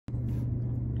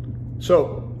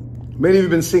So many of you have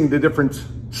been seeing the different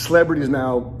celebrities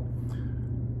now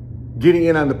getting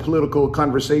in on the political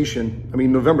conversation. I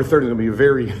mean, November 3rd is gonna be a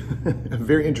very, a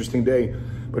very interesting day.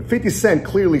 But 50 Cent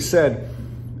clearly said,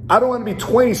 I don't want to be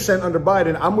 20 cents under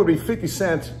Biden. I'm going to be 50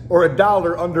 cents or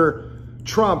 $1 under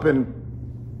Trump. And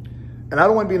I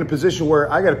don't want to be in a position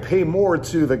where I got to pay more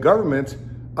to the government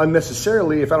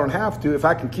unnecessarily if I don't have to. If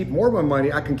I can keep more of my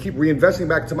money, I can keep reinvesting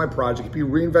back into my project, keep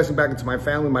reinvesting back into my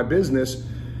family, my business.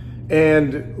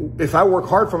 And if I work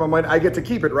hard for my money, I get to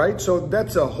keep it, right? So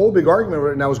that's a whole big argument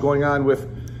right now is going on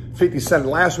with 50 Cent.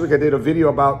 Last week, I did a video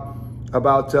about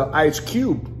Ice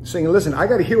Cube saying, listen, I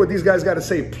got to hear what these guys got to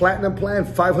say. Platinum plan,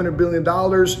 $500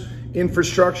 billion,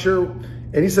 infrastructure.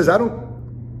 And he says, I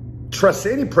don't trust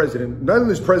any president. None of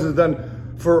these presidents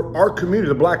done for our community,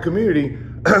 the black community,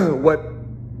 what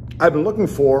I've been looking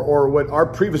for or what our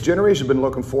previous generation has been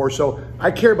looking for. So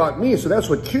I care about me. So that's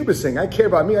what Cube is saying. I care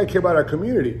about me. I care about our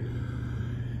community.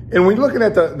 And when you're looking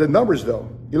at the numbers, though,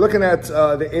 you're looking at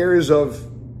the areas of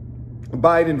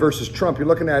Biden versus Trump. You're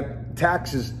looking at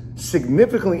taxes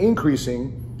significantly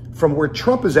increasing from where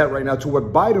Trump is at right now to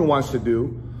what Biden wants to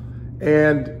do.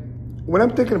 And when I'm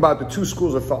thinking about the two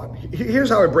schools of thought, here's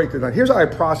how I break it down. Here's how I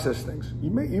process things. You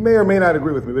may or may not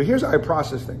agree with me, but here's how I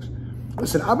process things.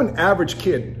 Listen, I'm an average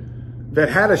kid that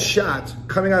had a shot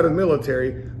coming out of the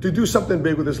military to do something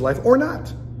big with his life or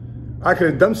not. I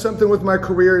could have done something with my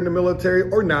career in the military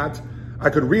or not. I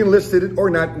could re-enlisted it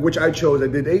or not, which I chose. I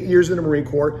did 8 years in the Marine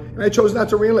Corps, and I chose not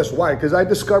to re-enlist. Why? Because I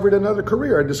discovered another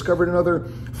career. I discovered another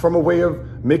from a way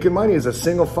of making money as a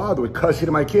single father with custody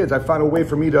of my kids. I found a way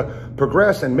for me to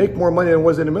progress and make more money than I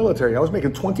was in the military. I was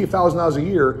making $20,000 a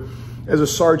year as a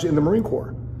sergeant in the Marine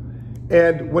Corps.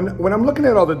 And when I'm looking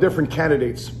at all the different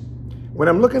candidates, when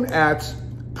I'm looking at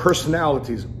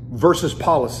personalities versus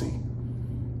policy,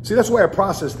 see, that's why I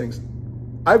process things.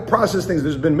 I've processed things.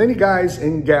 There's been many guys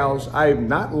and gals I've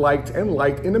not liked and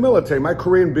liked in the military. My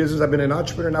career in business, I've been an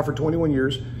entrepreneur now for 21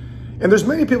 years. And there's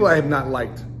many people I have not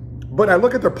liked. But I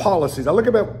look at their policies. I look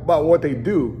about what they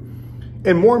do.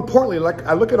 And more importantly, like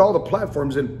I look at all the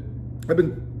platforms, and I've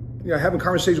been having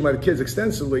conversations with my kids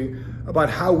extensively about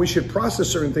how we should process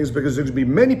certain things, because there's going to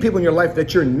be many people in your life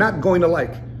that you're not going to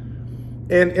like.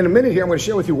 And in a minute here, I'm going to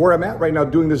share with you where I'm at right now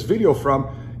doing this video from.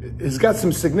 It's got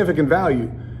some significant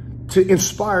value to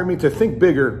inspire me to think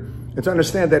bigger and to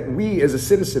understand that we as a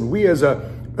citizen, we as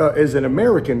an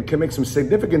American can make some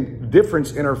significant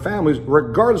difference in our families,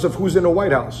 regardless of who's in the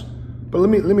White House. But let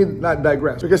me not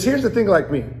digress, because here's the thing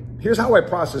like me. Here's how I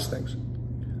process things.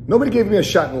 Nobody gave me a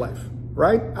shot in life,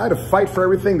 right? I had to fight for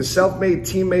everything, the self-made,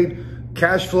 team-made,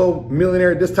 cash flow,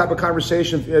 millionaire, this type of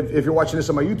conversation. If you're watching this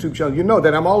on my YouTube channel, you know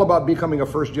that I'm all about becoming a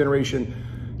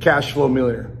first-generation cash flow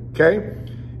millionaire, okay?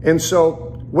 And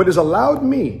so what has allowed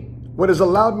me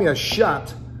a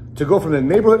shot to go from the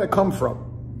neighborhood I come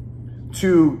from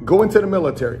to go into the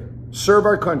military, serve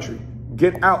our country,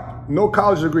 get out, no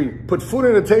college degree, put food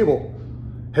on the table,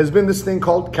 has been this thing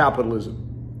called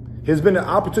capitalism. Has been an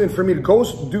opportunity for me to go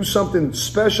do something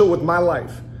special with my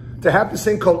life, to have this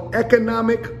thing called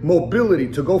economic mobility,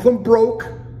 to go from broke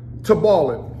to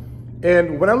balling.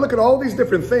 And when I look at all these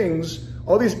different things,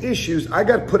 all these issues, I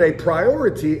got to put a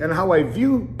priority in how I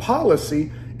view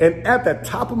policy. And at the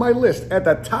top of my list,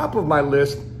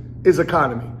 is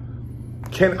economy.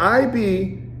 Can I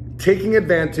be taking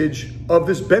advantage of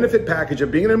this benefit package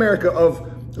of being in America, of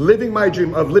living my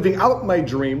dream, of living out my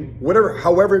dream,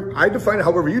 however I define it,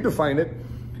 however you define it,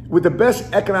 with the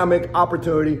best economic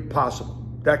opportunity possible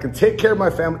that can take care of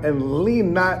my family and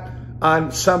lean not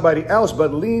on somebody else,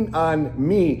 but lean on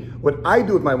me, what I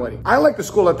do with my money. I like the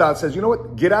school of thought that says, you know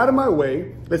what, get out of my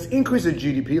way. Let's increase the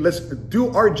GDP. Let's do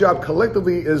our job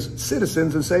collectively as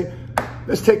citizens and say,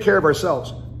 let's take care of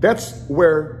ourselves. That's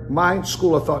where my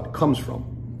school of thought comes from.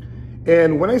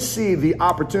 And when I see the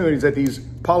opportunities that these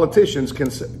politicians can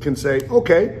say,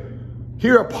 okay,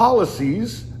 here are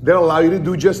policies that allow you to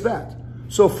do just that.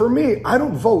 So for me, I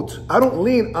don't vote. I don't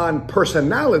lean on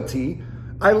personality.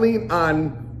 I lean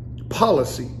on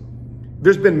policy.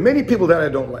 There's been many people that I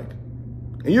don't like.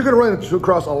 And you're going to run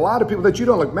across a lot of people that you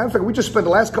don't like. Matter of fact, we just spent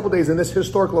the last couple of days in this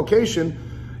historic location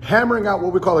hammering out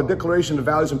what we call a declaration of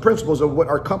values and principles of what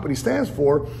our company stands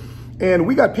for. And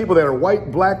we got people that are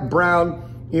white, black, brown,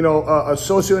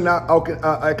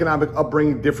 socioeconomic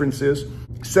upbringing differences,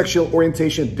 sexual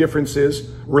orientation differences,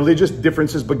 religious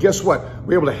differences. But guess what?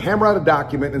 We're able to hammer out a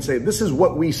document and say, this is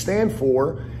what we stand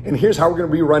for. And here's how we're going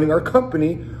to be running our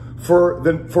company for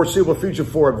the foreseeable future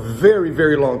for a very,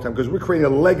 very long time, because we're creating a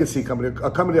legacy company, a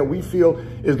company that we feel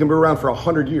is going to be around for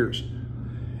 100 years.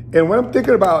 And when I'm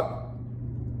thinking about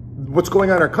what's going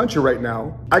on in our country right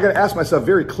now, I got to ask myself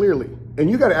very clearly, And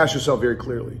you got to ask yourself very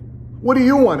clearly, what do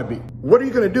you want to be? What are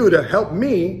you going to do to help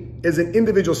me as an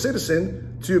individual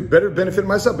citizen to better benefit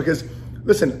myself? Because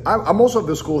listen, I'm also of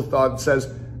the school of thought that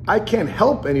says, I can't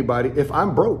help anybody if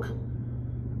I'm broke.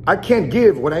 I can't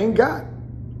give what I ain't got.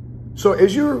 So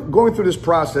as you're going through this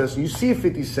process, you see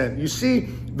 50 Cent, you see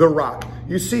The Rock,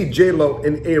 you see J-Lo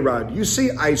and A-Rod, you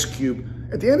see Ice Cube.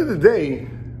 At the end of the day,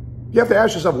 you have to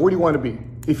ask yourself, where do you want to be?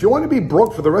 If you want to be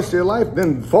broke for the rest of your life,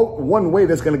 then vote one way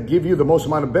that's going to give you the most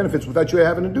amount of benefits without you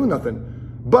having to do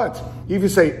nothing. But if you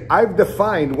say, I've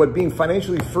defined what being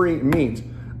financially free means,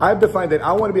 I've defined that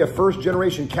I want to be a first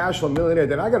generation cash flow millionaire,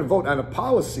 then I got to vote on a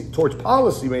policy towards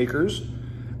policymakers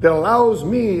that allows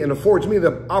me and affords me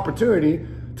the opportunity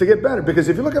to get better. Because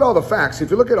if you look at all the facts, if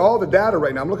you look at all the data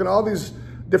right now, I'm looking at all these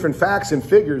different facts and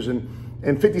figures, and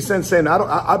 50 Cent saying,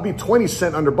 I'd be 20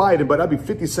 cent under Biden, but I'd be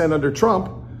 50 cent under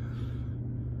Trump.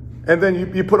 And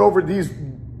then you put over these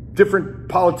different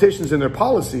politicians and their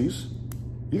policies,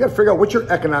 you got to figure out what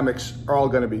your economics are all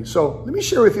going to be. So let me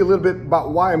share with you a little bit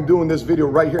about why I'm doing this video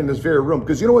right here in this very room.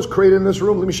 Because you know what's created in this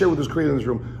room? Let me share what was created in this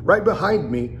room. Right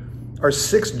behind me are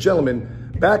 6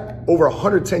 gentlemen back over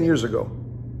 110 years ago.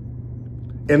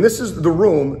 And this is the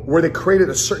room where they created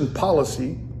a certain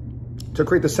policy to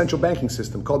create the central banking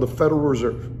system called the Federal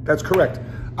Reserve. That's correct.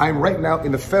 I'm right now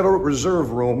in the Federal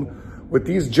Reserve room with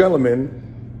these gentlemen,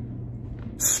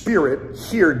 spirit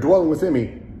here dwelling within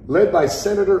me, led by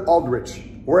Senator Aldrich.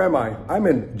 Where am I? I'm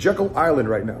in Jekyll Island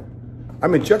right now.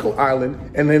 I'm in Jekyll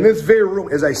Island, and in this very room,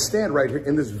 as I stand right here,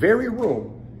 in this very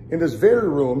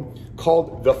room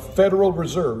called the Federal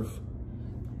Reserve,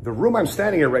 the room I'm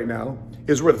standing in right now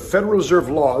is where the Federal Reserve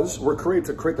laws were created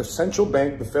to create the central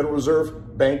bank, the Federal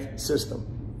Reserve Bank system.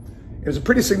 It's a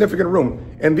pretty significant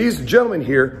room. And these gentlemen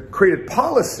here created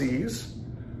policies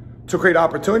to create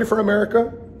opportunity for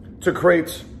America, to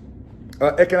create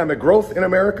economic growth in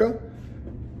America,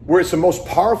 where it's the most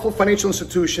powerful financial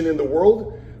institution in the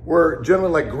world, where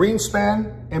gentlemen like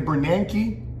Greenspan and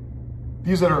Bernanke,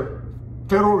 these are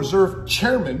Federal Reserve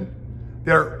chairmen,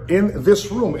 they're in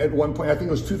this room at one point. I think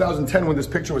it was 2010 when this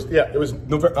picture was, it was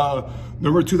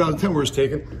November 2010 where it was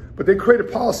taken. But they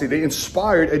created policy. They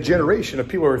inspired a generation of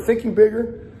people who are thinking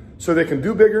bigger so they can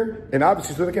do bigger, and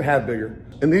obviously so they can have bigger.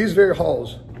 In these very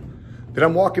halls that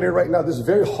I'm walking in right now, this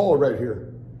very hall right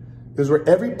here is where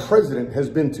every president has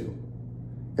been to.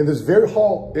 In this very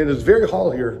hall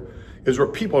here is where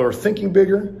people are thinking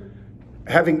bigger,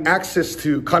 having access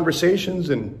to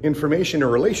conversations and information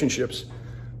and relationships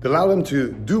that allow them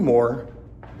to do more,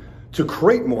 to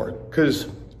create more. Because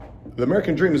the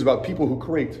American dream is about people who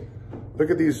create.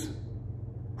 Look at these.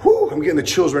 Whew, I'm getting the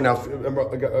chills right now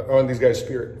on these guys'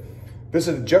 spirit. This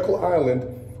is Jekyll Island,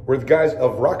 where the guys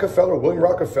of Rockefeller, William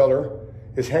Rockefeller,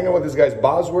 is hanging with these guys,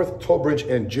 Bosworth, Trowbridge,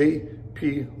 and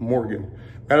J.P. Morgan.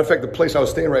 Matter of fact, the place I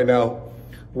was staying right now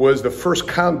was the first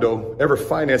condo ever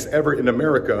financed ever in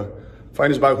America.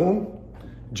 Financed by whom?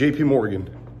 J.P.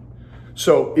 Morgan.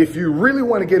 So if you really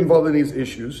want to get involved in these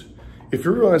issues, if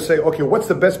you really want to say, okay, what's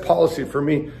the best policy for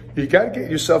me? You got to get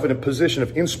yourself in a position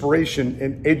of inspiration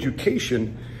and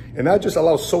education, and not just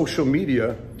allow social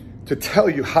media to tell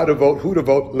you how to vote, who to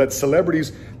vote. Let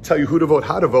celebrities tell you who to vote,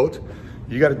 how to vote.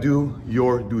 You got to do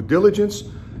your due diligence.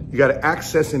 You got to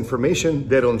access information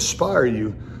that'll inspire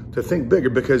you to think bigger.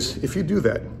 Because if you do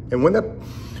that, and when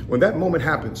that moment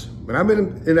happens, when I'm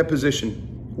in that position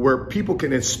where people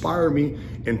can inspire me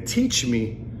and teach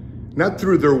me, not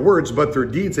through their words, but their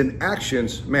deeds and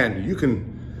actions, man, you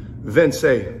can then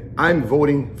say, I'm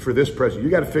voting for this president. You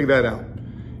got to figure that out.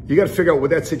 You got to figure out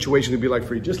what that situation would be like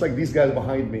for you. Just like these guys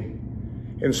behind me,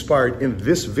 inspired in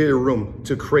this very room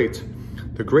to create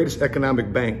the greatest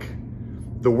economic bank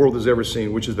the world has ever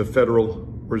seen, which is the Federal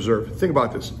Reserve. Think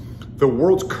about this. The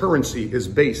world's currency is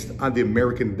based on the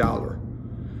American dollar,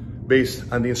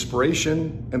 based on the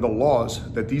inspiration and the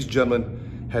laws that these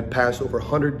gentlemen had passed over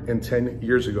 110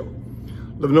 years ago.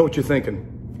 Let me know what you're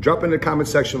thinking. Drop in the comment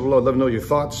section below. Let me know your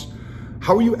thoughts.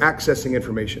 How are you accessing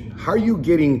information? How are you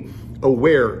getting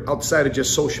aware outside of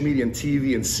just social media and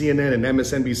TV and CNN and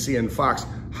MSNBC and Fox?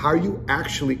 How are you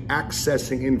actually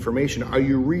accessing information? Are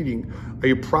you reading? Are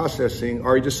you processing?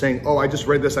 Are you just saying, oh, I just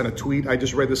read this on a tweet. I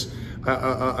just read this.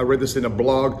 I read this in a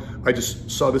blog. I just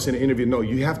saw this in an interview. No,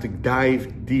 you have to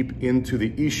dive deep into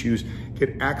the issues,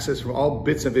 get access from all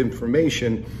bits of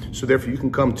information, so therefore you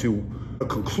can come to a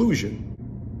conclusion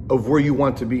of where you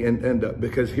want to be and end up.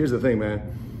 Because here's the thing,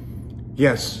 man.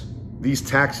 Yes, these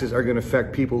taxes are going to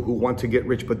affect people who want to get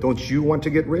rich, but don't you want to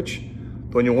get rich?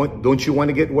 Don't you want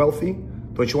to get wealthy?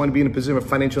 Don't you want to be in a position of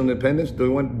financial independence? Do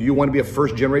you want to be a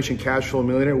first generation cash flow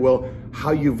millionaire? Well,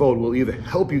 how you vote will either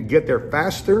help you get there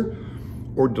faster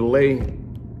or delay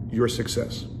your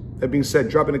success. That being said,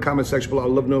 drop in the comment section below.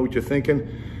 I'd love to know what you're thinking.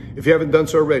 If you haven't done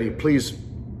so already, please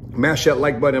mash that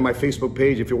like button on my Facebook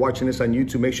page. If you're watching this on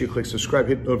YouTube, make sure you click subscribe,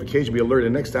 hit notification, be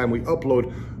alerted next time we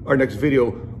upload our next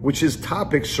video, which is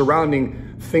topics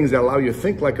surrounding things that allow you to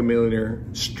think like a millionaire,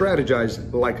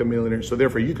 strategize like a millionaire, so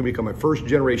therefore you can become a first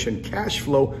generation cash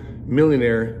flow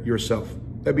millionaire yourself.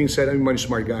 That being said, I'm a money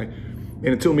smart guy. And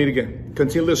until we meet again,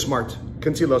 continue to live smart,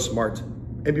 continue to love smart,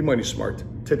 and be money smart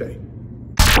today.